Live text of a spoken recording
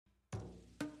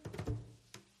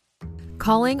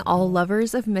Calling all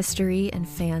lovers of mystery and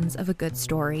fans of a good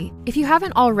story. If you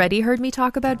haven't already heard me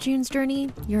talk about June's Journey,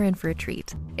 you're in for a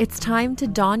treat. It's time to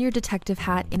don your detective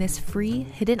hat in this free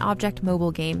hidden object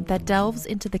mobile game that delves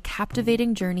into the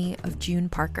captivating journey of June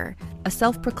Parker, a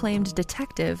self-proclaimed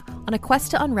detective on a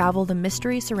quest to unravel the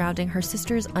mystery surrounding her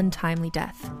sister's untimely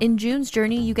death. In June's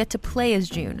Journey, you get to play as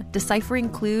June, deciphering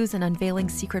clues and unveiling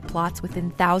secret plots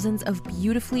within thousands of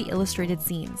beautifully illustrated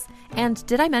scenes. And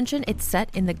did I mention it's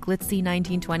set in the glitzy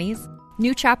 1920s?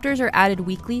 New chapters are added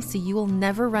weekly, so you will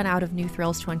never run out of new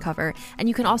thrills to uncover, and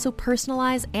you can also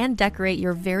personalize and decorate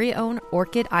your very own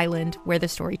Orchid Island where the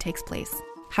story takes place.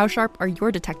 How sharp are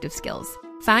your detective skills?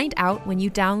 Find out when you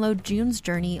download June's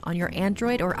Journey on your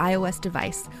Android or iOS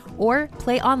device, or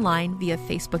play online via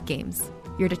Facebook Games.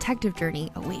 Your detective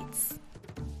journey awaits.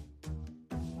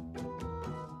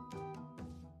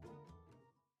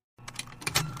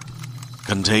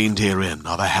 Contained herein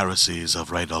are the heresies of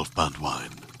Radolf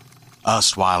Burntwine,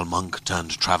 erstwhile monk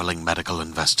turned traveling medical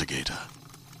investigator.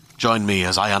 Join me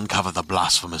as I uncover the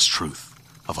blasphemous truth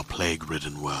of a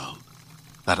plague-ridden world,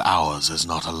 that ours is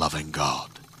not a loving God,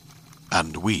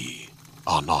 and we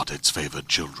are not its favored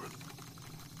children.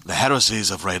 The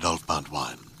heresies of Radolf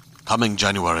Burntwine, coming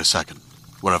January 2nd,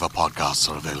 wherever podcasts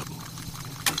are available.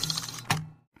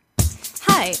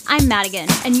 Hi, I'm Madigan,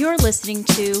 and you're listening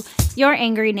to Your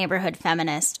Angry Neighborhood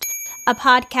Feminist, a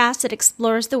podcast that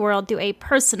explores the world through a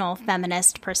personal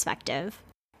feminist perspective.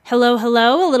 Hello,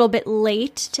 a little bit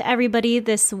late to everybody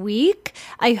this week.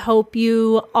 I hope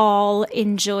you all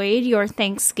enjoyed your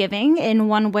Thanksgiving in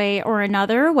one way or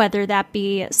another, whether that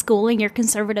be schooling your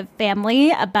conservative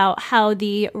family about how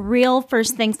the real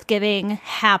first Thanksgiving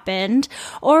happened,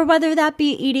 or whether that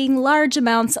be eating large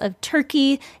amounts of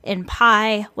turkey and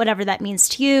pie, whatever that means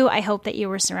to you. I hope that you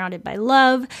were surrounded by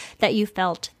love, that you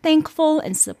felt thankful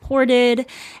and supported.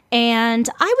 And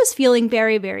I was feeling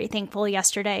very, very thankful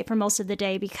yesterday for most of the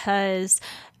day because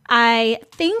I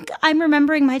think I'm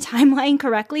remembering my timeline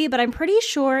correctly, but I'm pretty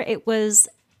sure it was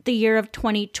the year of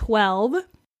 2012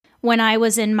 when I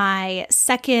was in my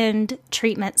second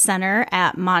treatment center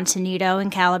at Montanito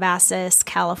in Calabasas,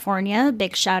 California.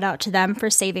 Big shout out to them for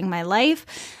saving my life.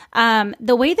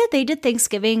 The way that they did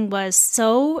Thanksgiving was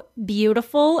so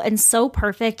beautiful and so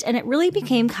perfect, and it really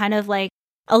became kind of like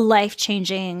a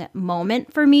life-changing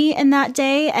moment for me in that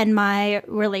day and my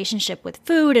relationship with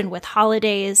food and with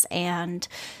holidays and,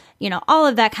 you know, all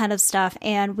of that kind of stuff.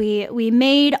 And we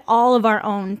made all of our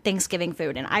own Thanksgiving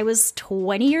food. And I was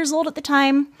 20 years old at the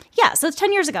time. Yeah, so it's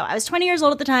 10 years ago. I was 20 years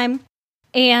old at the time.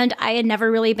 And I had never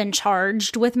really been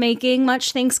charged with making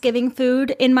much Thanksgiving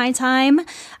food in my time.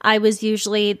 I was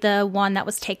usually the one that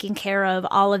was taking care of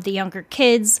all of the younger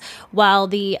kids while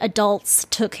the adults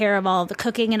took care of all the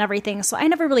cooking and everything. So I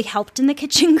never really helped in the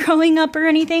kitchen growing up or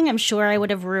anything. I'm sure I would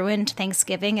have ruined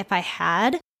Thanksgiving if I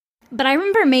had. But I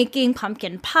remember making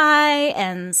pumpkin pie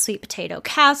and sweet potato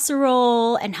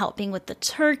casserole and helping with the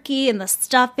turkey and the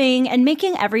stuffing and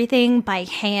making everything by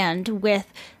hand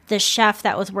with the chef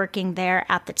that was working there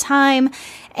at the time.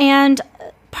 And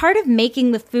part of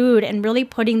making the food and really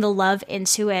putting the love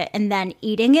into it and then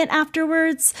eating it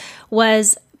afterwards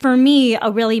was, for me,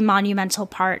 a really monumental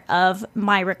part of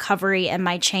my recovery and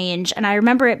my change. And I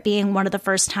remember it being one of the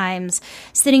first times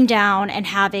sitting down and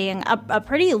having a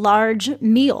pretty large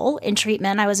meal in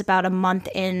treatment. I was about a month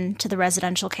into the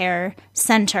residential care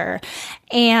center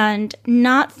and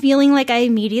not feeling like I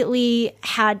immediately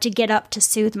had to get up to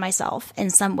soothe myself in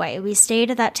some way. We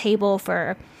stayed at that table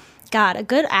for, a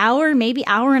good hour, maybe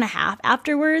hour and a half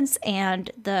afterwards. And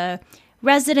the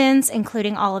residents,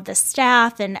 including all of the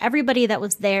staff and everybody that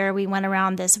was there, we went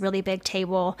around this really big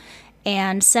table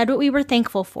and said what we were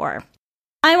thankful for.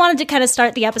 I wanted to kind of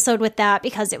start the episode with that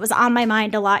because it was on my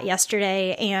mind a lot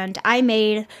yesterday, and I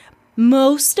made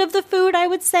most of the food, I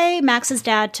would say. Max's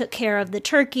dad took care of the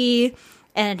turkey,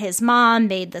 and his mom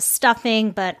made the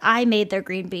stuffing, but I made their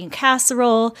green bean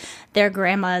casserole, their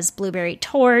grandma's blueberry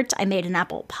tort. I made an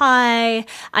apple pie.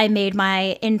 I made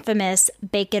my infamous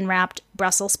bacon-wrapped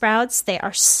Brussels sprouts. They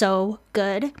are so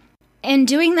good. And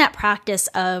doing that practice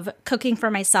of cooking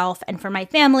for myself and for my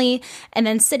family, and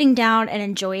then sitting down and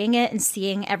enjoying it and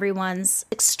seeing everyone's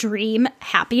extreme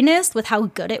happiness with how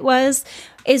good it was,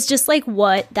 is just like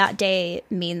what that day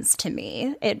means to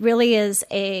me. It really is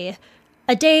a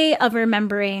day of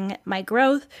remembering my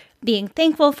growth, being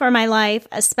thankful for my life,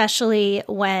 especially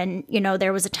when,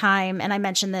 there was a time, and I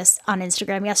mentioned this on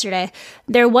Instagram yesterday,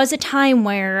 there was a time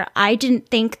where I didn't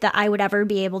think that I would ever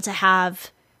be able to have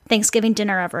Thanksgiving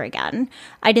dinner ever again.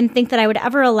 I didn't think that I would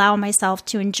ever allow myself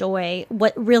to enjoy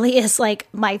what really is like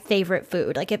my favorite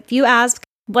food. Like if you ask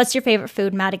What's your favorite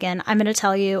food, Madigan? I'm going to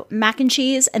tell you mac and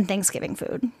cheese and Thanksgiving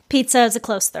food. Pizza is a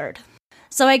close third.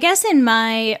 So I guess in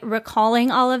my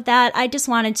recalling all of that, I just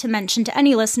wanted to mention to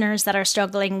any listeners that are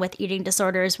struggling with eating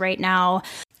disorders right now,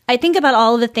 I think about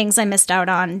all of the things I missed out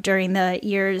on during the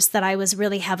years that I was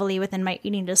really heavily within my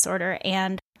eating disorder.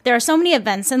 And there are so many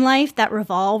events in life that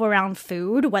revolve around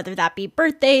food, whether that be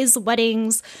birthdays,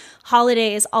 weddings,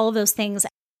 holidays, all of those things.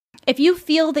 If you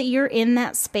feel that you're in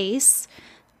that space,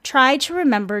 try to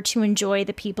remember to enjoy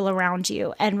the people around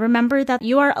you and remember that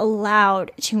you are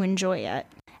allowed to enjoy it.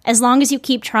 As long as you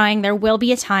keep trying, there will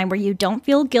be a time where you don't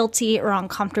feel guilty or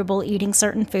uncomfortable eating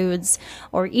certain foods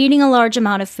or eating a large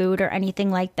amount of food or anything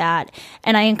like that.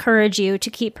 And I encourage you to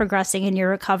keep progressing in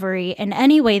your recovery in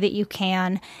any way that you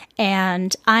can.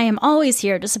 And I am always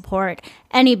here to support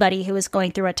anybody who is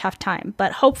going through a tough time.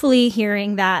 But hopefully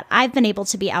hearing that I've been able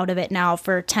to be out of it now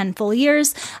for 10 full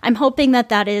years, I'm hoping that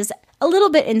that is a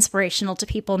little bit inspirational to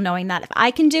people, knowing that if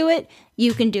I can do it,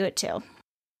 you can do it too.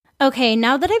 Okay,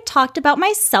 now that I've talked about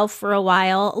myself for a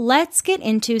while, let's get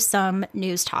into some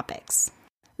news topics.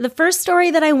 The first story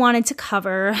that I wanted to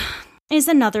cover is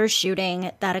another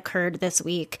shooting that occurred this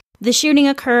week. The shooting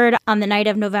occurred on the night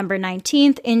of November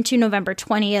 19th into November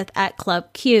 20th at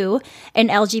Club Q, an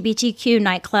LGBTQ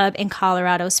nightclub in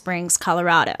Colorado Springs,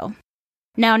 Colorado.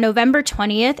 Now, November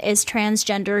 20th is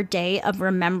Transgender Day of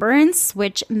Remembrance,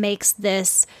 which makes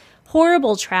this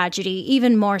horrible tragedy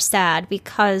even more sad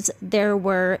because there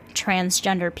were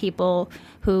transgender people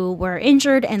who were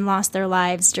injured and lost their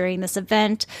lives during this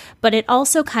event. But it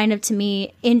also kind of, to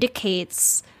me,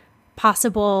 indicates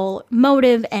possible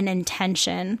motive and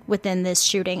intention within this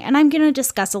shooting. And I'm going to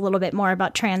discuss a little bit more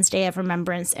about Trans Day of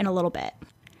Remembrance in a little bit.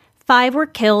 5 were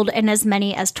killed and as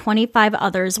many as 25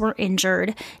 others were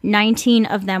injured. 19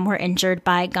 of them were injured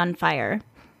by gunfire.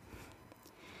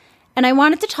 And I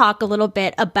wanted to talk a little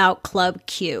bit about Club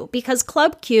Q because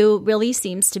Club Q really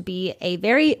seems to be a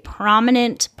very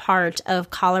prominent part of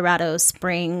Colorado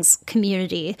Springs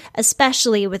community,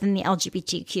 especially within the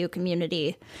LGBTQ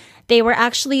community. They were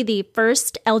actually the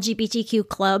first LGBTQ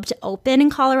club to open in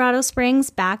Colorado Springs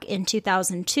back in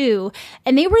 2002,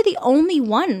 and they were the only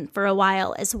one for a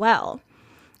while as well.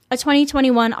 A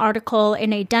 2021 article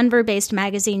in a Denver-based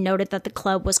magazine noted that the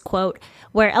club was, quote,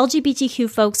 where LGBTQ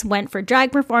folks went for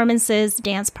drag performances,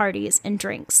 dance parties, and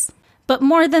drinks. But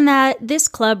more than that, this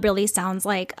club really sounds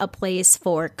like a place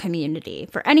for community.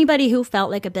 For anybody who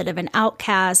felt like a bit of an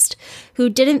outcast, who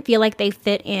didn't feel like they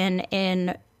fit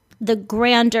in the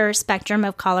grander spectrum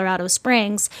of Colorado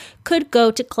Springs, could go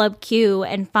to Club Q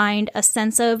and find a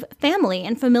sense of family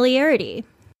and familiarity.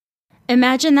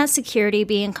 Imagine that security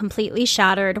being completely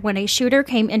shattered when a shooter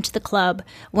came into the club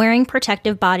wearing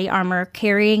protective body armor,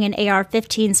 carrying an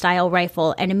AR-15 style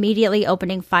rifle, and immediately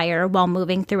opening fire while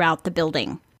moving throughout the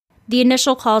building. The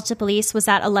initial call to police was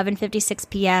at 11:56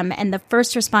 p.m., and the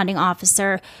first responding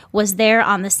officer was there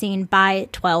on the scene by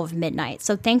 12 midnight.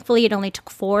 So thankfully, it only took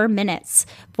 4 minutes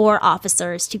for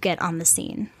officers to get on the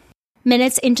scene.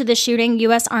 Minutes into the shooting,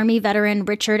 U.S. Army veteran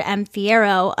Richard M.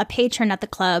 Fierro, a patron at the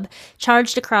club,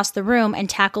 charged across the room and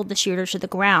tackled the shooter to the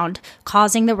ground,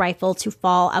 causing the rifle to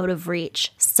fall out of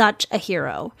reach. Such a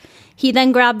hero. He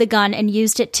then grabbed the gun and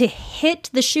used it to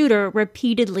hit the shooter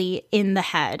repeatedly in the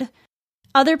head.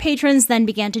 Other patrons then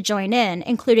began to join in,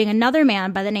 including another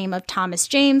man by the name of Thomas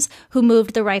James, who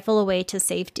moved the rifle away to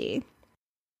safety.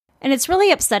 And it's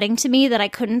really upsetting to me that I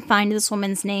couldn't find this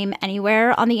woman's name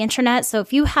anywhere on the internet. So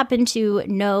if you happen to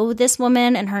know this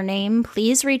woman and her name,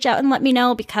 please reach out and let me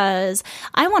know because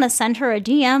I want to send her a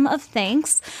DM of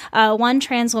thanks. One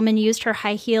trans woman used her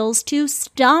high heels to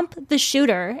stomp the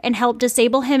shooter and help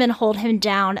disable him and hold him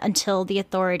down until the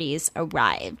authorities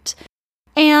arrived.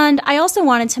 And I also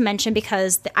wanted to mention,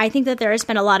 because I think that there has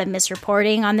been a lot of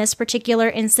misreporting on this particular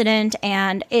incident,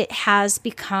 and it has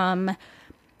become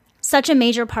such a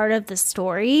major part of the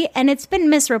story, and it's been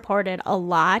misreported a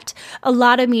lot. A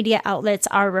lot of media outlets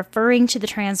are referring to the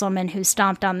trans woman who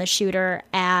stomped on the shooter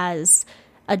as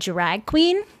a drag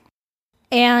queen.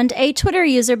 And a Twitter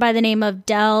user by the name of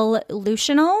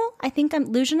Delusional,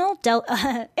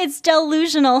 it's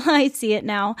Delusional, I see it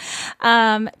now,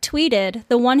 tweeted,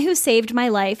 "The one who saved my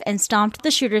life and stomped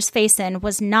the shooter's face in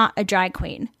was not a drag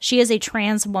queen. She is a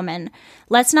trans woman.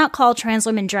 Let's not call trans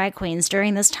women drag queens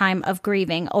during this time of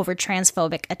grieving over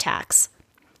transphobic attacks."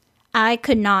 I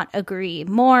could not agree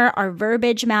more. Our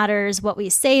verbiage matters. What we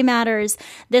say matters.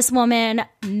 This woman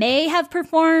may have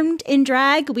performed in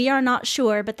drag. We are not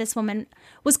sure, but this woman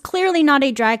was clearly not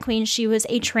a drag queen. She was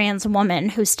a trans woman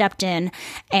who stepped in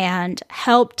and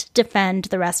helped defend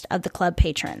the rest of the club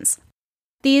patrons.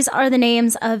 These are the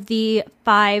names of the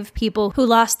 5 people who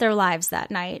lost their lives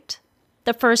that night.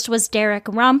 The first was Derek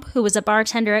Rump, who was a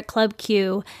bartender at Club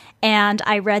Q, and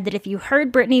I read that if you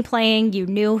heard Britney playing, you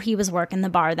knew he was working the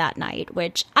bar that night,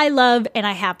 which I love, and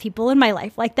I have people in my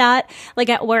life like that. Like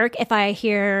at work, if I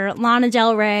hear Lana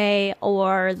Del Rey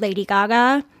or Lady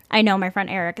Gaga, I know my friend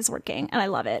Eric is working, and I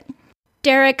love it.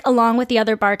 Derek, along with the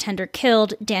other bartender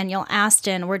killed, Daniel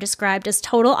Aston, were described as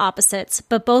total opposites,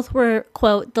 but both were,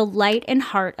 quote, the light and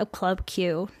heart of Club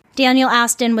Q. Daniel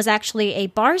Aston was actually a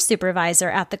bar supervisor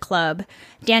at the club.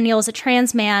 Daniel is a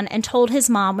trans man and told his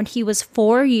mom when he was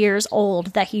 4 years old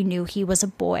that he knew he was a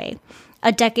boy.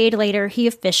 A decade later, he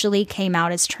officially came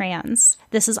out as trans.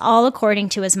 This is all according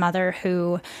to his mother,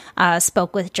 who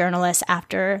spoke with journalists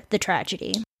after the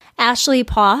tragedy. Ashley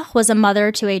Paugh was a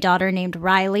mother to a daughter named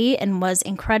Riley and was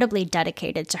incredibly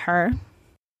dedicated to her.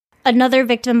 Another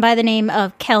victim by the name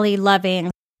of Kelly Loving,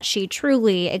 she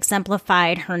truly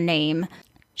exemplified her name.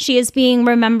 She is being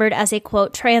remembered as a,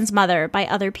 quote, trans mother by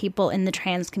other people in the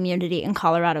trans community in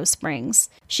Colorado Springs.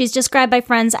 She's described by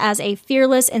friends as a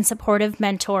fearless and supportive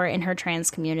mentor in her trans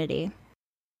community.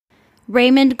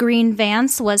 Raymond Green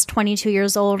Vance was 22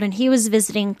 years old, and he was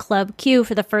visiting Club Q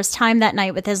for the first time that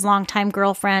night with his longtime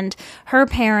girlfriend, her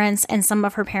parents, and some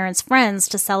of her parents' friends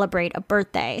to celebrate a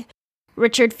birthday.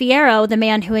 Richard Fierro, the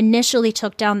man who initially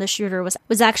took down the shooter,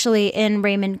 was actually in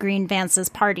Raymond Green Vance's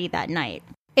party that night.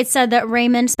 It's said that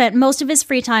Raymond spent most of his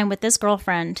free time with this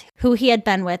girlfriend, who he had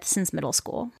been with since middle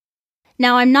school.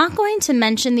 Now, I'm not going to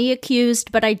mention the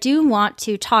accused, but I do want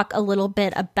to talk a little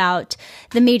bit about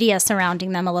the media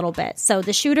surrounding them a little bit. So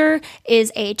the shooter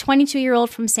is a 22-year-old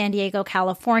from San Diego,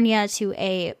 California, to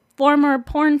a former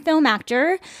porn film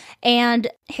actor, and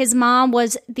his mom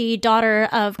was the daughter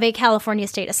of a California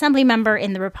State Assembly member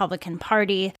in the Republican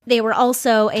Party. They were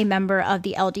also a member of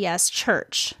the LDS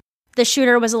Church. The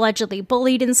shooter was allegedly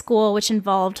bullied in school, which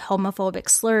involved homophobic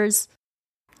slurs.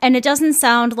 And it doesn't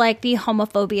sound like the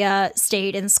homophobia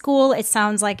stayed in school. It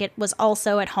sounds like it was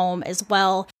also at home as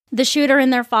well. The shooter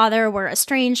and their father were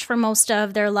estranged for most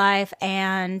of their life,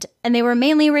 and they were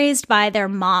mainly raised by their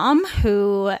mom,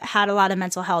 who had a lot of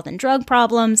mental health and drug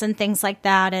problems and things like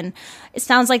that. And it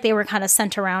sounds like they were kind of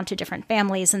sent around to different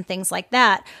families and things like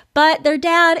that. But their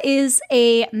dad is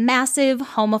a massive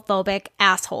homophobic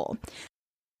asshole.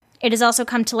 It has also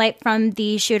come to light from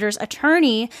the shooter's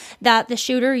attorney that the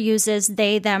shooter uses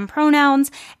they/them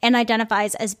pronouns and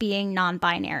identifies as being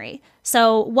non-binary.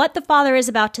 So what the father is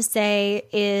about to say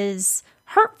is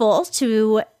hurtful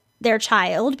to their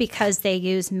child because they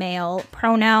use male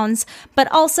pronouns,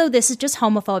 but also this is just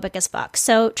homophobic as fuck.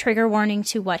 So trigger warning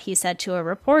to what he said to a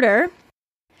reporter.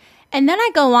 And then I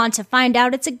go on to find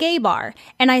out it's a gay bar.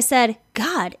 And I said,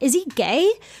 God, is he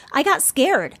gay? I got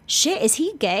scared. Shit, is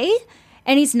he gay?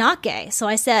 And he's not gay. So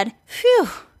I said, phew,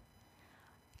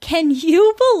 can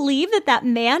you believe that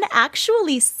man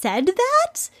actually said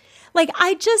that? Like,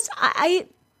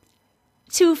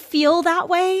 to feel that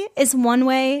way is one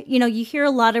way. You know, you hear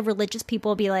a lot of religious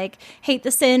people be like, hate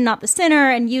the sin, not the sinner,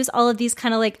 and use all of these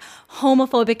kind of like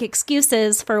homophobic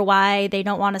excuses for why they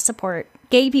don't want to support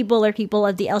gay people or people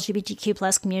of the LGBTQ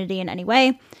plus community in any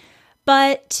way.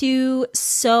 But to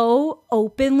so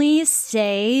openly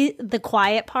say the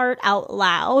quiet part out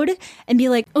loud and be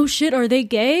like, oh shit, are they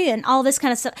gay? And all this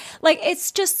kind of stuff. Like,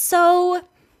 it's just so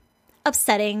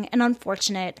upsetting and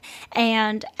unfortunate.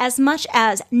 And as much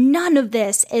as none of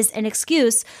this is an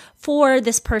excuse for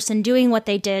this person doing what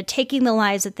they did, taking the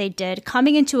lives that they did,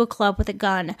 coming into a club with a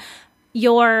gun,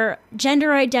 your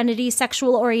gender identity,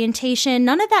 sexual orientation,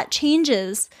 none of that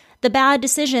changes the bad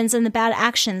decisions and the bad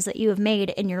actions that you have made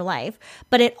in your life.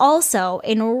 But it also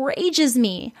enrages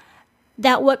me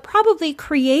that what probably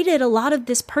created a lot of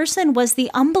this person was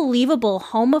the unbelievable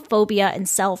homophobia and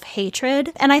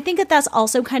self-hatred. And I think that that's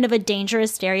also kind of a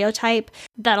dangerous stereotype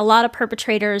that a lot of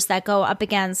perpetrators that go up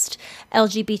against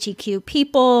LGBTQ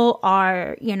people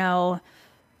are, you know,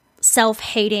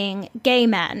 self-hating gay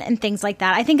men and things like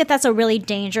that. I think that that's a really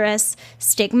dangerous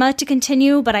stigma to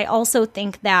continue, but I also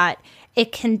think that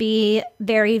it can be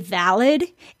very valid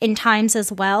in times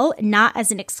as well, not as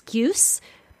an excuse,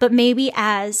 but maybe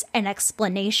as an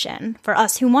explanation for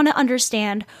us who want to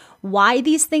understand why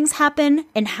these things happen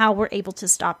and how we're able to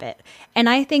stop it. And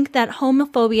I think that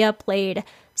homophobia played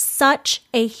such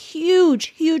a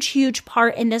huge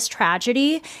part in this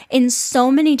tragedy in so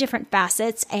many different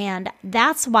facets, and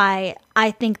that's why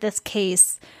I think this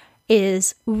case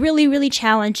is really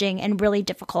challenging and really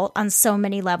difficult on so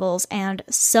many levels and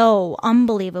so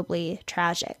unbelievably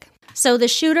tragic. So the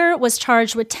shooter was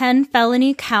charged with 10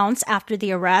 felony counts after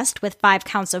the arrest, with 5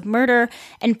 counts of murder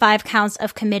and 5 counts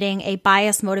of committing a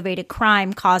bias-motivated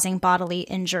crime causing bodily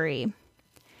injury.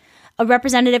 A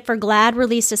representative for GLAAD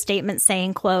released a statement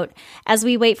saying, quote, "As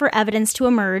we wait for evidence to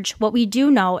emerge, what we do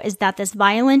know is that this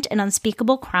violent and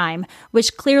unspeakable crime,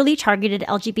 which clearly targeted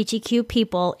LGBTQ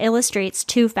people, illustrates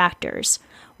two factors.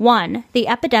 One, the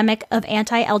epidemic of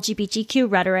anti-LGBTQ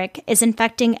rhetoric is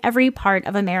infecting every part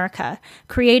of America,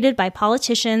 created by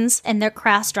politicians and their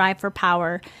crass drive for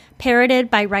power,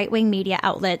 parroted by right-wing media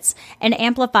outlets, and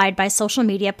amplified by social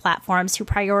media platforms who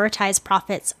prioritize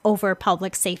profits over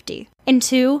public safety. And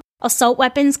two, assault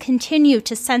weapons continue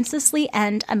to senselessly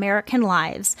end American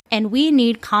lives, and we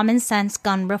need common sense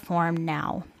gun reform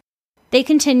now." They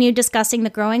continued discussing the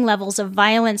growing levels of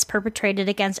violence perpetrated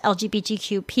against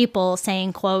LGBTQ people,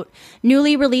 saying, quote,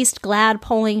 "Newly released GLAAD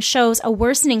polling shows a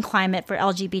worsening climate for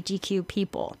LGBTQ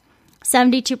people.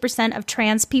 72% of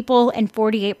trans people and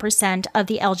 48% of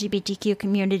the LGBTQ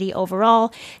community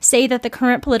overall say that the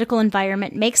current political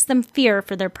environment makes them fear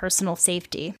for their personal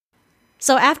safety."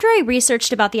 So after I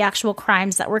researched about the actual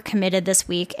crimes that were committed this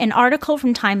week, an article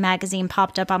from Time magazine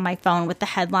popped up on my phone with the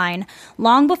headline,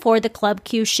 "Long before the Club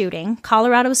Q shooting,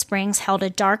 Colorado Springs held a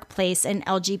dark place in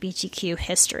LGBTQ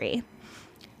history."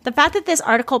 The fact that this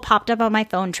article popped up on my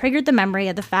phone triggered the memory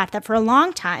of the fact that for a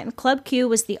long time, Club Q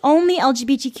was the only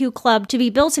LGBTQ club to be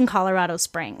built in Colorado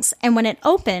Springs, and when it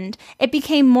opened, it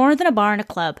became more than a bar and a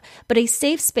club, but a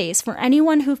safe space for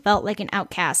anyone who felt like an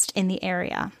outcast in the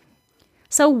area.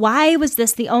 So why was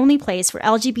this the only place for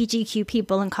LGBTQ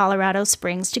people in Colorado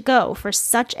Springs to go for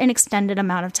such an extended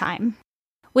amount of time?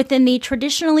 Within the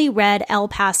traditionally red El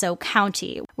Paso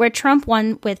County, where Trump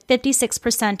won with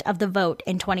 56% of the vote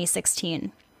in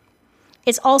 2016.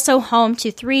 It's also home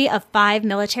to 3 of 5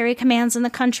 military commands in the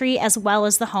country, as well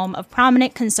as the home of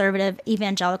prominent conservative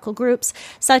evangelical groups,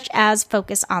 such as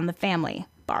Focus on the Family,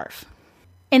 BARF.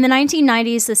 In the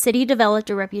 1990s, the city developed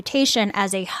a reputation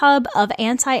as a hub of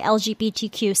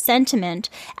anti-LGBTQ sentiment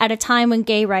at a time when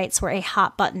gay rights were a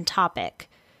hot-button topic.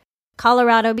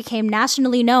 Colorado became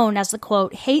nationally known as the,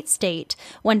 quote, hate state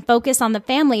when Focus on the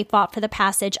Family fought for the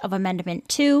passage of Amendment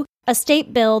 2, a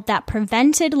state bill that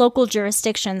prevented local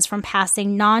jurisdictions from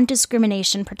passing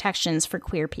non-discrimination protections for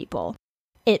queer people.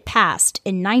 It passed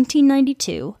in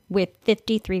 1992 with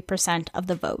 53% of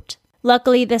the vote.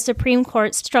 Luckily, the Supreme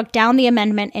Court struck down the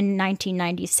amendment in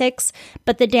 1996,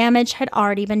 but the damage had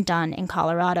already been done in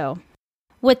Colorado.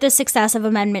 With the success of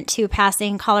Amendment 2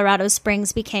 passing, Colorado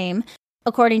Springs became,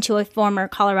 according to a former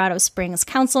Colorado Springs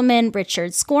councilman,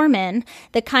 Richard Skorman,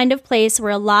 the kind of place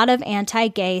where a lot of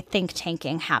anti-gay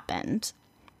think-tanking happened.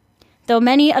 Though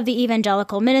many of the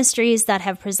evangelical ministries that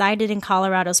have presided in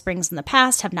Colorado Springs in the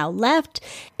past have now left,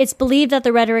 it's believed that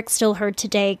the rhetoric still heard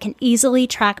today can easily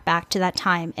track back to that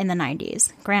time in the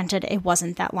 90s. Granted, it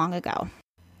wasn't that long ago.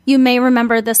 You may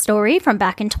remember the story from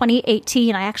back in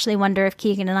 2018. I actually wonder if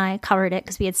Keegan and I covered it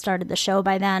because we had started the show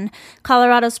by then.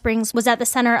 Colorado Springs was at the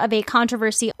center of a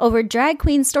controversy over drag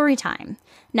queen story time.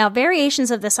 Now,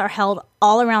 variations of this are held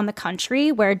all around the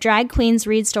country where drag queens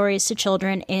read stories to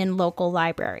children in local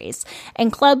libraries.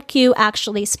 And Club Q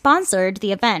actually sponsored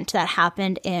the event that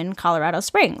happened in Colorado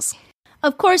Springs.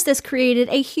 Of course, this created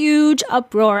a huge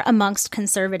uproar amongst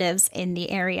conservatives in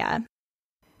the area.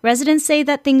 Residents say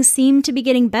that things seem to be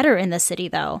getting better in the city,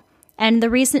 though, and the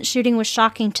recent shooting was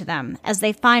shocking to them, as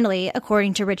they finally,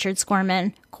 according to Richard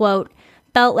Skorman, quote,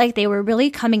 felt like they were really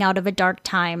coming out of a dark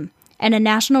time, and a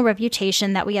national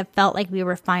reputation that we have felt like we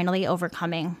were finally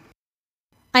overcoming.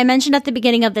 I mentioned at the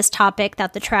beginning of this topic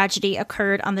that the tragedy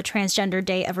occurred on the Transgender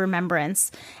Day of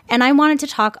Remembrance, and I wanted to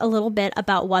talk a little bit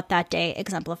about what that day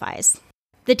exemplifies.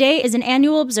 The day is an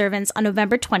annual observance on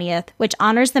November 20th, which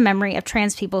honors the memory of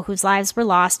trans people whose lives were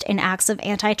lost in acts of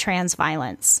anti-trans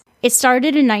violence. It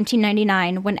started in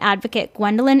 1999 when advocate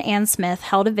Gwendolyn Ann Smith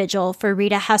held a vigil for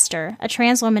Rita Hester, a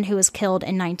trans woman who was killed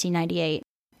in 1998.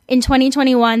 In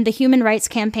 2021, the Human Rights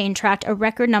Campaign tracked a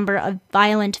record number of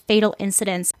violent, fatal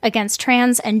incidents against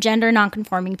trans and gender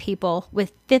nonconforming people,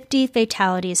 with 50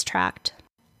 fatalities tracked.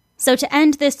 So to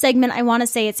end this segment, I want to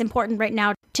say it's important right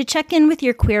now to check in with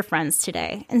your queer friends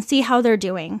today and see how they're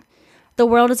doing. The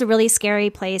world is a really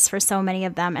scary place for so many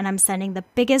of them, and I'm sending the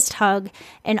biggest hug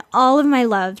and all of my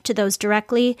love to those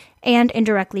directly and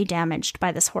indirectly damaged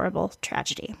by this horrible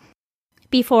tragedy.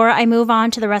 Before I move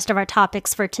on to the rest of our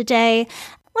topics for today,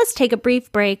 let's take a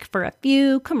brief break for a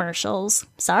few commercials.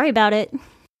 Sorry about it.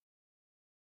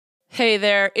 Hey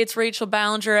there, it's Rachel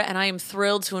Ballinger, and I am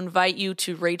thrilled to invite you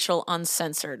to Rachel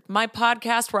Uncensored, my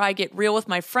podcast where I get real with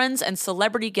my friends and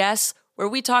celebrity guests, where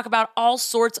we talk about all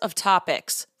sorts of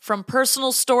topics. From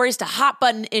personal stories to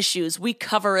hot-button issues, we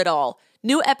cover it all.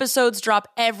 New episodes drop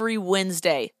every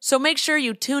Wednesday, so make sure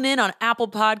you tune in on Apple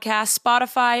Podcasts,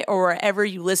 Spotify, or wherever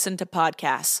you listen to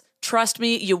podcasts. Trust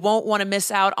me, you won't want to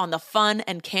miss out on the fun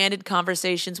and candid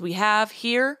conversations we have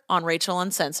here on Rachel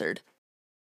Uncensored.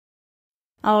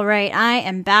 All right, I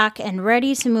am back and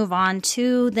ready to move on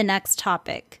to the next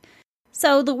topic.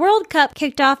 So the World Cup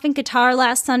kicked off in Qatar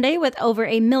last Sunday with over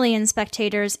 1 million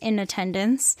spectators in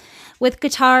attendance. With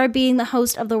Qatar being the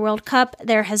host of the World Cup,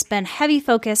 there has been heavy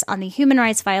focus on the human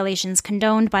rights violations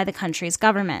condoned by the country's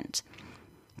government.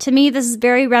 To me, this is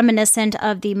very reminiscent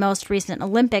of the most recent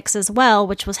Olympics as well,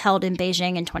 which was held in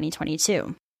Beijing in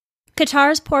 2022.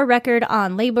 Qatar's poor record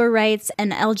on labor rights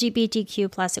and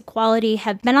LGBTQ+ equality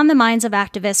have been on the minds of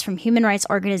activists from human rights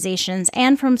organizations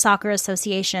and from soccer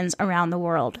associations around the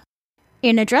world.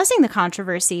 In addressing the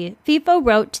controversy, FIFA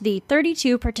wrote to the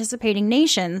 32 participating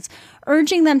nations,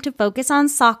 urging them to focus on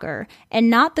soccer and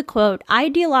not the, quote,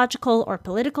 ideological or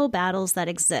political battles that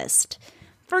exist.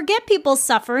 Forget people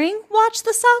suffering, watch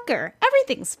the soccer.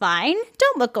 Everything's fine.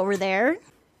 Don't look over there.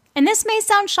 And this may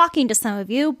sound shocking to some of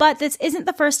you, but this isn't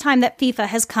the first time that FIFA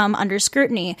has come under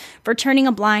scrutiny for turning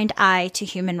a blind eye to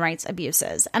human rights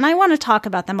abuses. And I want to talk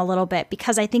about them a little bit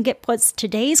because I think it puts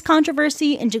today's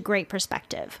controversy into great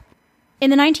perspective. In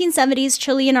the 1970s,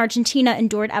 Chile and Argentina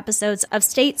endured episodes of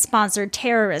state-sponsored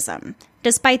terrorism.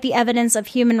 Despite the evidence of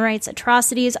human rights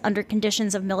atrocities under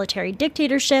conditions of military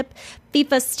dictatorship,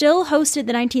 FIFA still hosted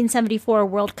the 1974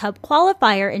 World Cup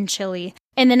qualifier in Chile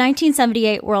and the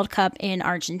 1978 World Cup in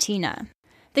Argentina.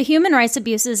 The human rights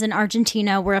abuses in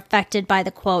Argentina were affected by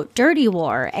the, quote, dirty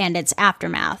war and its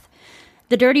aftermath.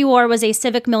 The Dirty War was a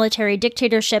civic military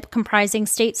dictatorship comprising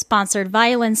state-sponsored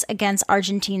violence against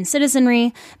Argentine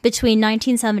citizenry between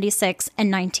 1976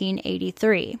 and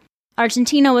 1983.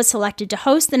 Argentina was selected to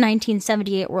host the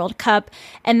 1978 World Cup,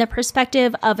 and the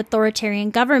perspective of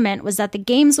authoritarian government was that the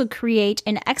Games would create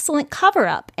an excellent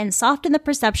cover-up and soften the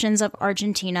perceptions of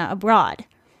Argentina abroad.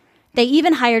 They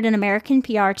even hired an American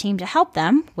PR team to help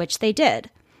them, which they did.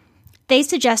 They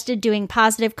suggested doing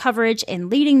positive coverage in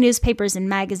leading newspapers and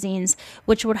magazines,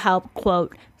 which would help,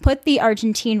 quote, put the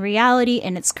Argentine reality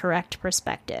in its correct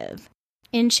perspective.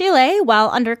 In Chile, while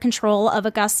under control of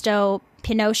Augusto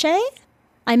Pinochet,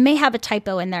 I may have a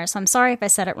typo in there, so I'm sorry if I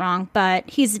said it wrong, but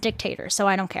he's a dictator, so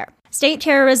I don't care. State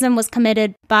terrorism was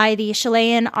committed by the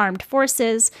Chilean armed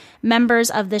forces, members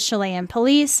of the Chilean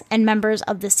police, and members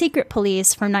of the secret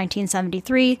police from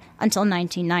 1973 until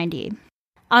 1990.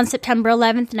 On September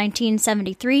 11,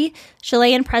 1973,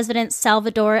 Chilean President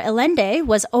Salvador Allende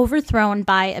was overthrown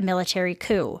by a military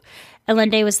coup.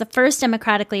 Allende was the first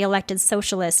democratically elected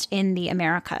socialist in the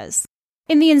Americas.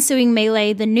 In the ensuing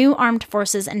melee, the new armed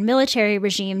forces and military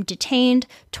regime detained,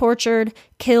 tortured,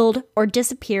 killed, or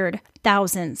disappeared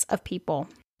thousands of people.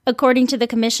 According to the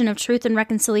Commission of Truth and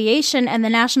Reconciliation and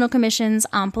the National Commissions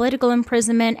on Political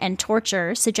Imprisonment and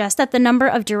Torture suggest that the number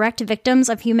of direct victims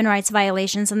of human rights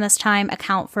violations in this time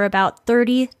account for about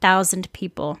 30,000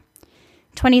 people.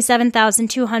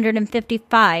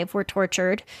 27,255 were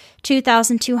tortured,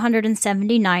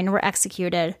 2,279 were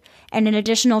executed, and an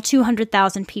additional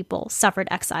 200,000 people suffered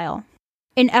exile.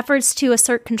 In efforts to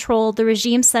assert control, the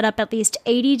regime set up at least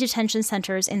 80 detention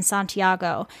centers in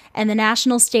Santiago, and the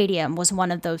National Stadium was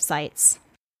one of those sites.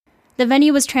 The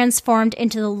venue was transformed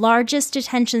into the largest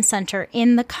detention center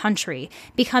in the country,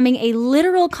 becoming a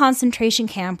literal concentration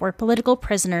camp where political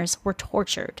prisoners were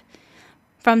tortured.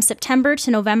 From September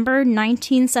to November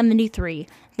 1973,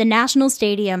 the National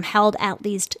Stadium held at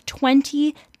least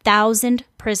 20,000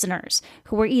 prisoners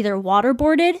who were either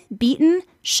waterboarded, beaten,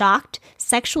 shocked,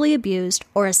 sexually abused,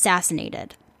 or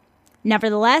assassinated.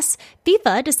 Nevertheless,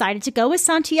 FIFA decided to go with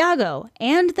Santiago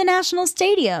and the National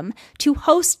Stadium to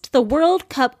host the World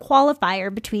Cup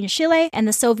qualifier between Chile and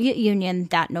the Soviet Union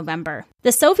that November.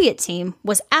 The Soviet team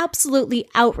was absolutely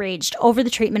outraged over the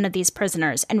treatment of these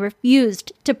prisoners and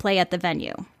refused to play at the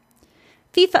venue.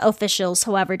 FIFA officials,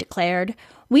 however, declared,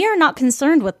 "We are not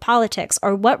concerned with politics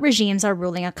or what regimes are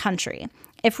ruling a country.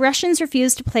 If Russians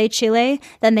refuse to play Chile,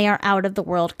 then they are out of the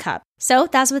World Cup." So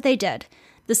that's what they did.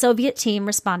 The Soviet team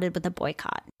responded with a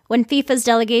boycott. When FIFA's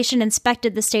delegation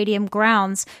inspected the stadium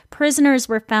grounds, prisoners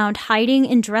were found hiding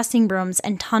in dressing rooms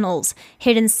and tunnels,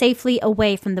 hidden safely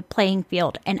away from the playing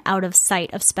field and out of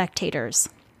sight of spectators.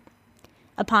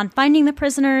 Upon finding the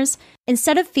prisoners,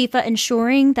 instead of FIFA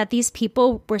ensuring that these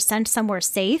people were sent somewhere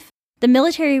safe, the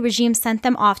military regime sent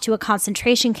them off to a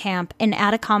concentration camp in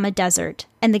Atacama Desert,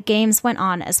 and the games went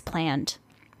on as planned.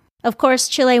 Of course,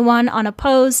 Chile won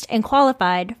unopposed and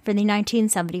qualified for the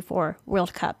 1974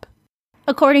 World Cup.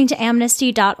 According to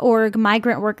Amnesty.org,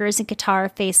 migrant workers in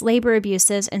Qatar face labor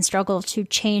abuses and struggle to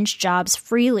change jobs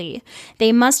freely.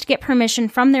 They must get permission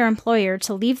from their employer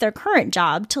to leave their current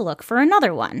job to look for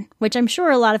another one, which I'm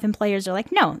sure a lot of employers are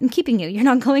like, no, I'm keeping you. You're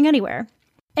not going anywhere.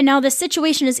 And now the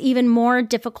situation is even more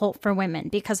difficult for women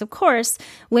because, of course,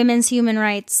 women's human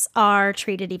rights are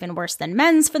treated even worse than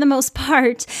men's for the most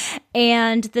part.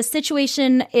 And the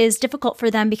situation is difficult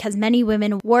for them because many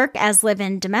women work as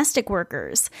live-in domestic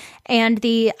workers. And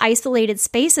the isolated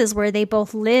spaces where they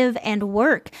both live and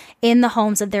work in the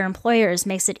homes of their employers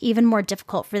makes it even more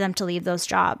difficult for them to leave those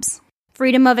jobs.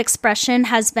 Freedom of expression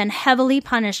has been heavily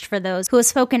punished for those who have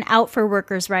spoken out for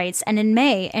workers' rights, and in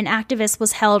May, an activist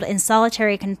was held in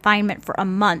solitary confinement for a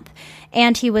month,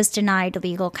 and he was denied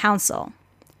legal counsel.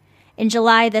 In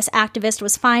July, this activist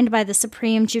was fined by the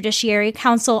Supreme Judiciary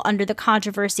Council under the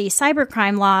controversy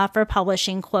cybercrime law for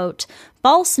publishing, quote,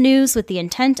 false news with the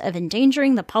intent of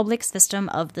endangering the public system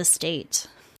of the state.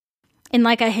 And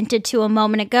like I hinted to a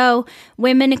moment ago,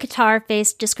 women in Qatar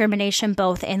face discrimination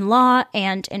both in law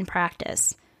and in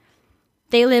practice.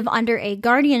 They live under a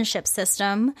guardianship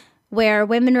system where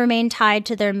women remain tied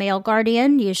to their male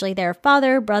guardian, usually their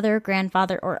father, brother,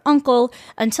 grandfather, or uncle,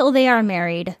 until they are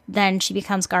married. Then she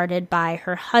becomes guarded by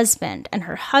her husband, and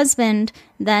her husband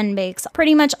then makes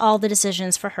pretty much all the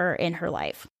decisions for her in her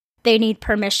life. They need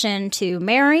permission to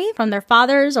marry from their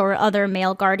fathers or other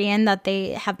male guardian that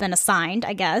they have been assigned,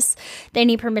 I guess. They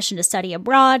need permission to study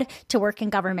abroad, to work in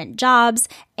government jobs,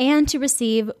 and to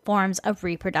receive forms of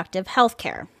reproductive health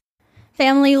care.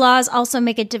 Family laws also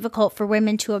make it difficult for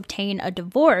women to obtain a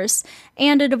divorce,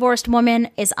 and a divorced woman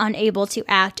is unable to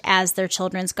act as their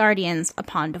children's guardians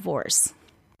upon divorce.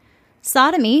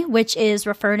 Sodomy, which is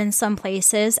referred in some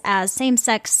places as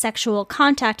same-sex sexual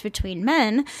contact between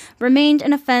men, remained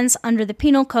an offense under the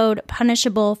Penal Code,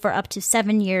 punishable for up to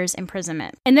 7 years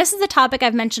imprisonment. And this is a topic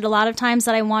I've mentioned a lot of times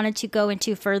that I wanted to go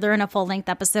into further in a full-length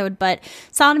episode, but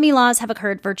sodomy laws have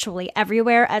occurred virtually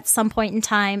everywhere at some point in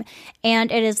time,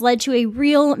 and it has led to a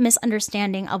real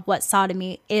misunderstanding of what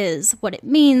sodomy is, what it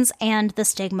means, and the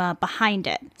stigma behind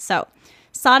it. So,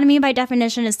 sodomy, by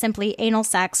definition, is simply anal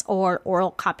sex or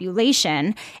oral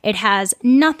copulation. It has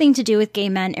nothing to do with gay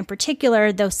men in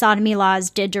particular, though sodomy laws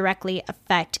did directly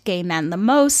affect gay men the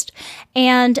most.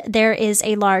 And there is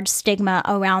a large stigma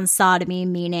around sodomy,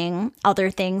 meaning other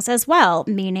things as well,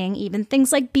 meaning even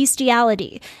things like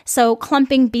bestiality. So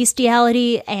clumping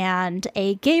bestiality and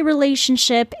a gay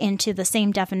relationship into the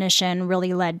same definition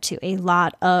really led to a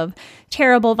lot of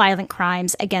terrible, violent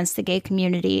crimes against the gay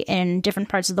community in different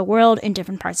parts of the world, in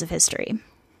different parts of history.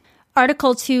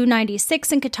 Article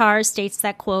 296 in Qatar states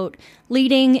that, quote,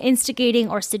 leading, instigating,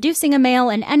 or seducing a male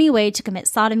in any way to commit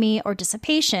sodomy or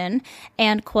dissipation,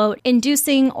 and, quote,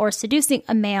 inducing or seducing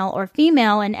a male or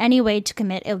female in any way to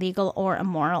commit illegal or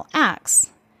immoral acts.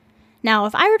 Now,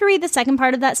 if I were to read the second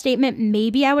part of that statement,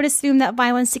 maybe I would assume that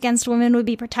violence against women would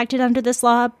be protected under this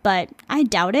law, but I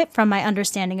doubt it from my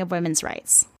understanding of women's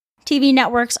rights. TV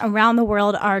networks around the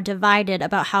world are divided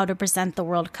about how to present the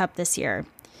World Cup this year.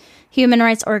 Human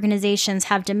rights organizations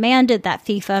have demanded that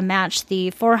FIFA match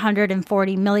the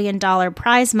 $440 million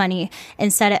prize money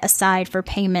and set it aside for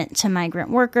payment to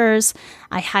migrant workers.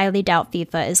 I highly doubt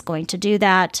FIFA is going to do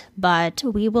that, but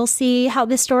we will see how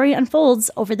this story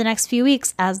unfolds over the next few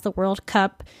weeks as the World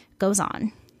Cup goes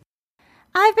on.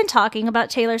 I've been talking about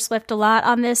Taylor Swift a lot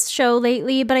on this show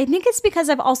lately, but I think it's because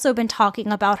I've also been talking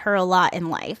about her a lot in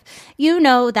life. You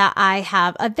know that I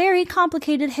have a very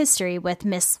complicated history with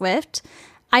Miss Swift.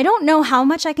 I don't know how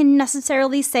much I can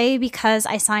necessarily say because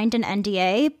I signed an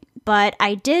NDA, but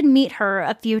I did meet her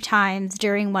a few times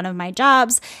during one of my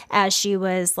jobs as she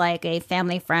was like a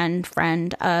family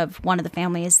friend of one of the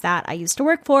families that I used to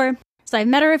work for. So I've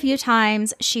met her a few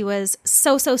times. She was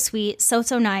so sweet, so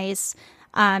nice.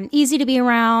 Easy to be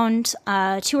around,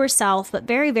 to herself, but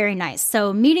very, very nice.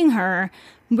 So meeting her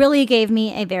really gave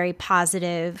me a very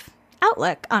positive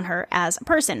outlook on her as a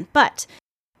person. But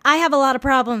I have a lot of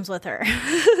problems with her.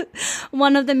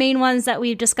 One of the main ones that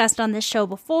we've discussed on this show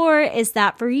before is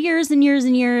that for years and years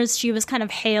and years, she was kind of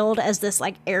hailed as this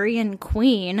like Aryan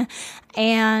queen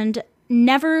and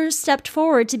never stepped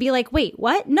forward to be like, wait,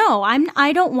 what? No,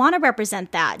 I don't want to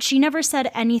represent that. She never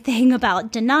said anything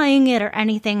about denying it or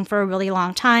anything for a really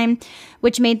long time,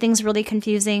 which made things really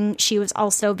confusing. She was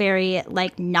also very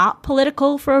like not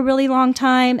political for a really long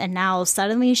time, and now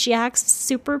suddenly she acts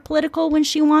super political when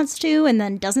she wants to and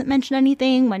then doesn't mention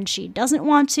anything when she doesn't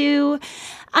want to.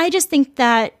 I just think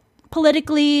that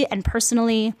politically and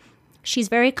personally, she's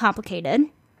very complicated,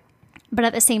 but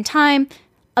at the same time,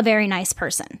 a very nice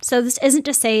person. So this isn't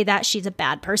to say that she's a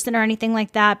bad person or anything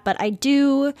like that, but I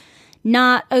do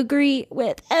not agree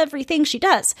with everything she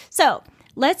does. So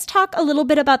let's talk a little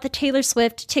bit about the Taylor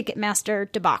Swift Ticketmaster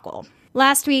debacle.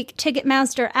 Last week,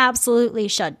 Ticketmaster absolutely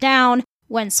shut down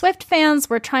when Swift fans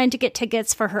were trying to get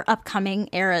tickets for her upcoming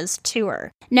Eras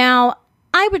tour. Now,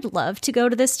 I would love to go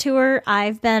to this tour.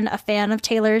 I've been a fan of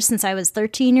Taylor's since I was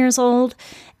 13 years old,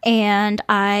 and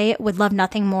I would love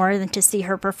nothing more than to see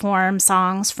her perform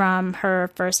songs from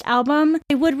her first album.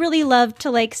 I would really love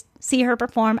to see her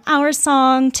perform Our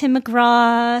Song, Tim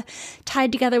McGraw,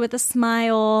 Tied Together with a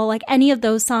Smile, any of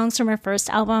those songs from her first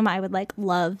album. I would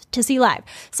love to see live.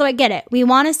 So I get it. We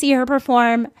want to see her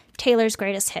perform Taylor's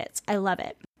greatest hits. I love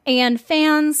it. And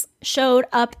fans showed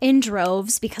up in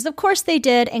droves because of course they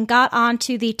did, and got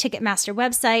onto the Ticketmaster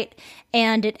website,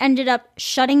 and it ended up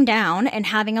shutting down and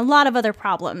having a lot of other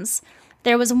problems.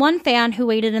 There was one fan who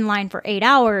waited in line for 8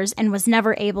 hours and was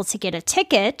never able to get a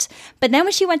ticket, but then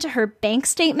when she went to her bank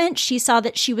statement, she saw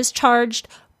that she was charged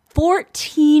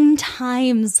 14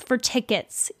 times for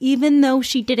tickets, even though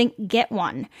she didn't get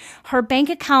one. Her bank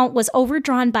account was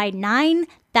overdrawn by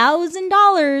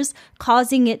 $9,000,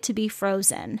 causing it to be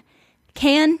frozen.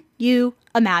 Can you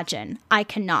imagine? I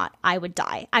cannot. I would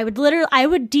die. I would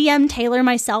DM Taylor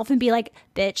myself and be like,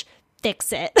 bitch,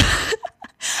 fix it.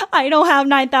 I don't have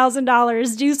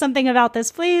 $9,000. Do something about this,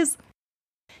 please.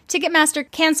 Ticketmaster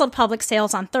canceled public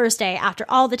sales on Thursday after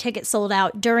all the tickets sold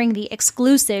out during the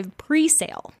exclusive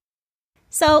pre-sale.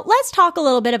 So let's talk a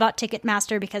little bit about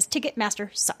Ticketmaster, because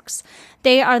Ticketmaster sucks.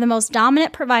 They are the most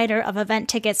dominant provider of event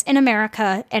tickets in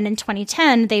America, and in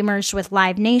 2010, they merged with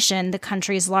Live Nation, the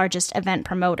country's largest event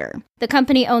promoter. The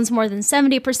company owns more than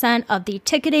 70% of the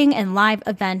ticketing and live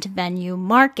event venue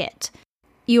market.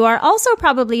 You are also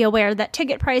probably aware that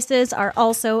ticket prices are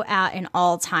also at an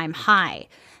all-time high.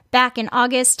 Back in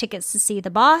August, tickets to see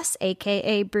The Boss,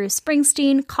 aka Bruce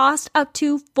Springsteen, cost up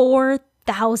to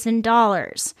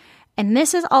 $4,000. And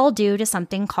this is all due to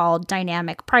something called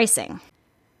dynamic pricing.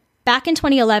 Back in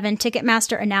 2011,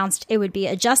 Ticketmaster announced it would be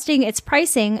adjusting its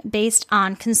pricing based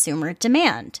on consumer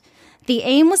demand. The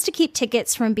aim was to keep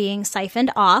tickets from being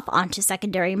siphoned off onto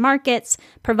secondary markets,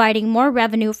 providing more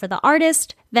revenue for the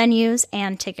artist, venues,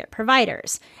 and ticket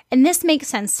providers. And this makes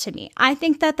sense to me. I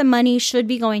think that the money should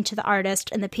be going to the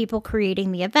artist and the people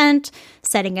creating the event,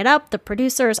 setting it up, the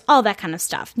producers, all that kind of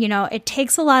stuff. It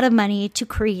takes a lot of money to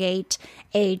create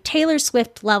a Taylor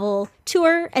Swift level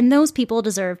tour, and those people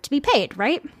deserve to be paid,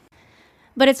 right?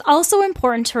 But it's also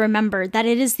important to remember that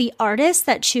it is the artist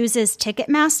that chooses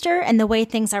Ticketmaster and the way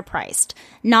things are priced,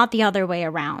 not the other way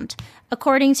around.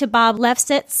 According to Bob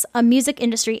Lefsetz, a music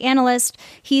industry analyst,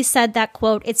 he said that,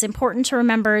 quote, "It's important to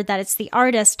remember that it's the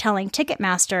artist telling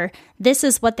Ticketmaster this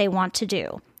is what they want to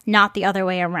do, not the other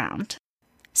way around."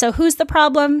 So who's the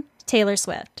problem? Taylor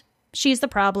Swift. She's the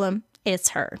problem.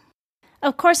 It's her.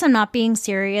 Of course, I'm not being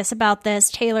serious about this.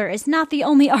 Taylor is not the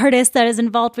only artist that is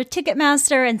involved with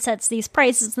Ticketmaster and sets these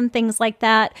prices and things like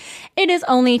that. It is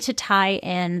only to tie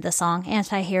in the song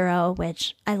Anti-Hero,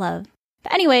 which I love.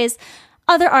 But anyways,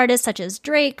 other artists such as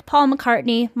Drake, Paul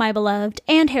McCartney, My Beloved,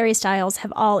 and Harry Styles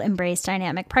have all embraced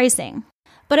dynamic pricing.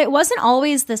 But it wasn't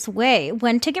always this way.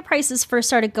 When ticket prices first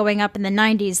started going up in the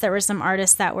 90s, there were some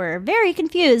artists that were very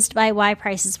confused by why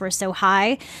prices were so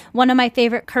high. One of my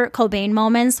favorite Kurt Cobain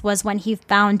moments was when he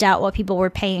found out what people were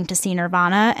paying to see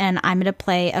Nirvana, and I'm going to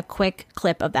play a quick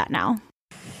clip of that now.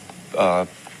 Our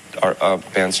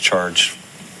bands charge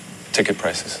ticket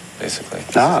prices, basically.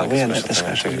 We had that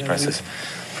discussion. Ticket prices.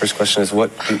 First question is,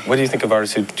 what do you think of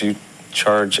artists who do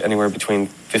charge anywhere between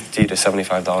 $50 to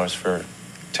 $75 for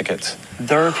tickets?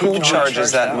 There are people who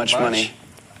charges that much money.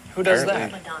 Who does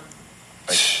that?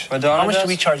 Madonna. How much do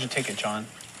we charge a ticket, John?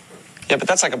 Yeah, but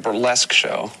that's like a burlesque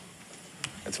show.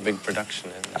 It's a big production.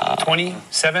 Isn't it?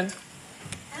 27?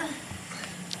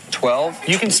 12?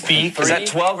 You can speak. Is that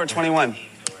 12 or 21?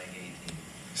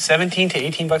 17 to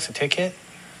 $18 a ticket?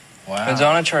 Wow.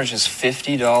 Madonna charges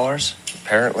 $50.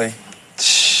 Apparently.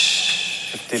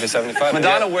 50 to 75.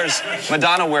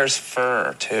 Madonna wears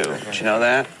fur, too. Did you know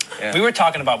that? Yeah. We were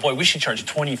talking about, we should charge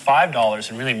 $25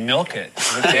 and really milk it.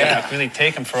 Yeah, really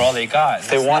take them for all they got. If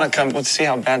they want to come, let's see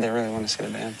how bad they really want to see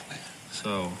the band play.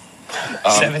 So,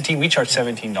 we charge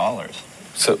 $17.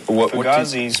 So what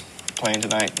Fugazi's playing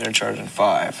tonight, they're charging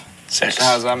 $5. So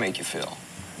how does that make you feel?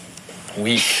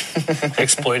 Weak.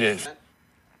 Exploited.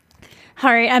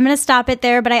 All right, I'm going to stop it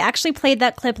there, but I actually played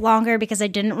that clip longer because I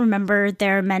didn't remember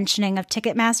their mentioning of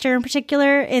Ticketmaster in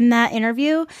particular in that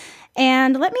interview.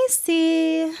 And let me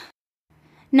see.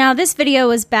 Now, this video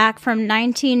was back from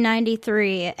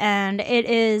 1993, and it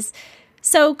is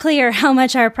so clear how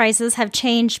much our prices have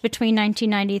changed between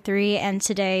 1993 and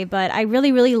today, but I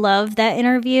really, really love that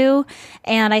interview,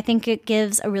 and I think it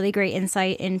gives a really great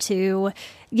insight into,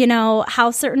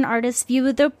 how certain artists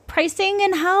view the pricing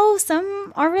and how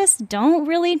some artists don't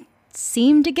really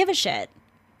seem to give a shit.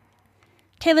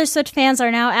 Taylor Swift fans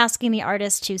are now asking the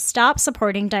artist to stop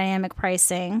supporting dynamic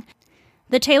pricing.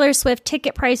 The Taylor Swift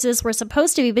ticket prices were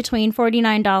supposed to be between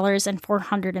 $49 and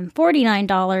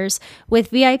 $449, with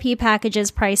VIP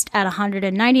packages priced at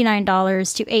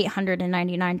 $199 to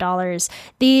 $899.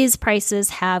 These prices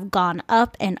have gone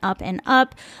up and up and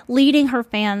up, leading her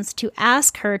fans to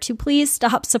ask her to please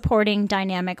stop supporting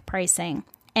dynamic pricing.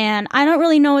 And I don't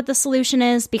really know what the solution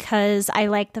is, because I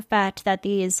like the fact that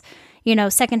these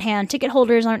secondhand ticket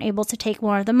holders aren't able to take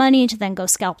more of the money to then go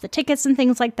scalp the tickets and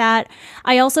things like that.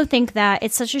 I also think that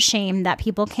it's such a shame that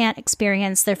people can't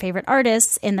experience their favorite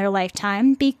artists in their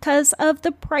lifetime because of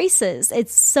the prices.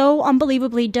 It's so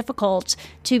unbelievably difficult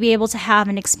to be able to have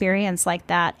an experience like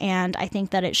that, and I think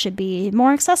that it should be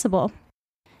more accessible.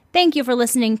 Thank you for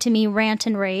listening to me rant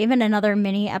and rave in another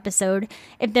mini episode.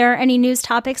 If there are any news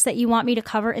topics that you want me to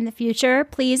cover in the future,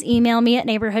 please email me at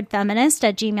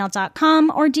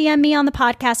neighborhoodfeminist@gmail.com or DM me on the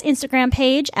podcast Instagram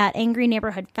page at Angry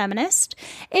Neighborhood Feminist.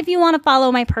 If you want to follow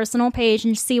my personal page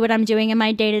and see what I'm doing in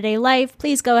my day-to-day life,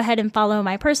 please go ahead and follow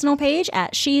my personal page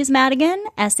at She's Madigan,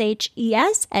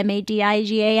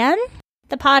 SHESMADIGAN.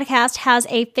 The podcast has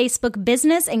a Facebook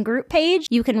business and group page.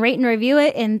 You can rate and review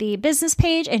it in the business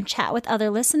page and chat with other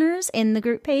listeners in the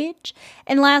group page.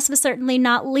 And last but certainly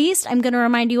not least, I'm going to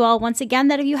remind you all once again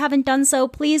that if you haven't done so,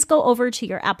 please go over to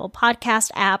your Apple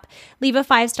Podcast app, leave a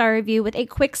 5-star review with a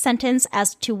quick sentence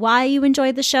as to why you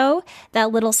enjoyed the show.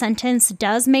 That little sentence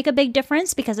does make a big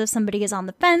difference, because if somebody is on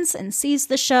the fence and sees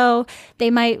the show, they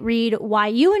might read why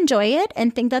you enjoy it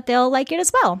and think that they'll like it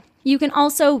as well. You can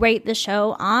also rate the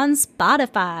show on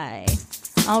Spotify.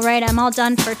 All right, I'm all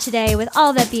done for today. With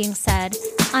all that being said,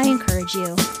 I encourage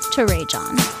you to rage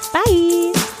on.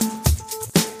 Bye!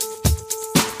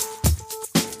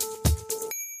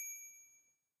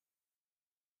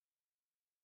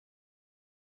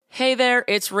 Hey there,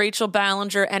 it's Rachel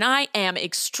Ballinger, and I am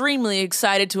extremely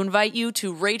excited to invite you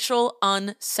to Rachel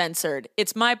Uncensored.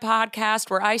 It's my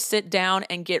podcast where I sit down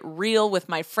and get real with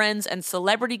my friends and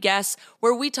celebrity guests,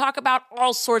 where we talk about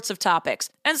all sorts of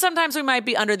topics. And sometimes we might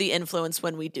be under the influence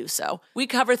when we do so. We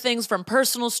cover things from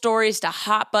personal stories to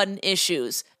hot-button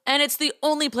issues. And it's the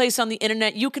only place on the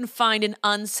internet you can find an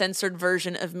uncensored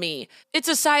version of me. It's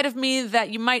a side of me that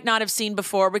you might not have seen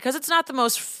before, because it's not the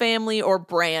most family or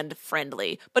brand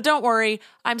friendly. But don't worry,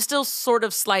 I'm still sort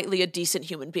of slightly a decent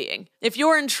human being. If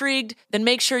you're intrigued, then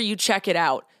make sure you check it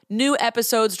out. New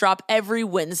episodes drop every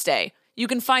Wednesday. You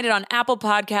can find it on Apple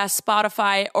Podcasts,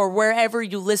 Spotify, or wherever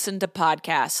you listen to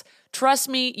podcasts. Trust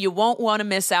me, you won't want to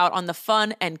miss out on the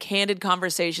fun and candid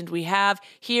conversations we have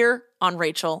here on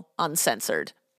Rachel Uncensored.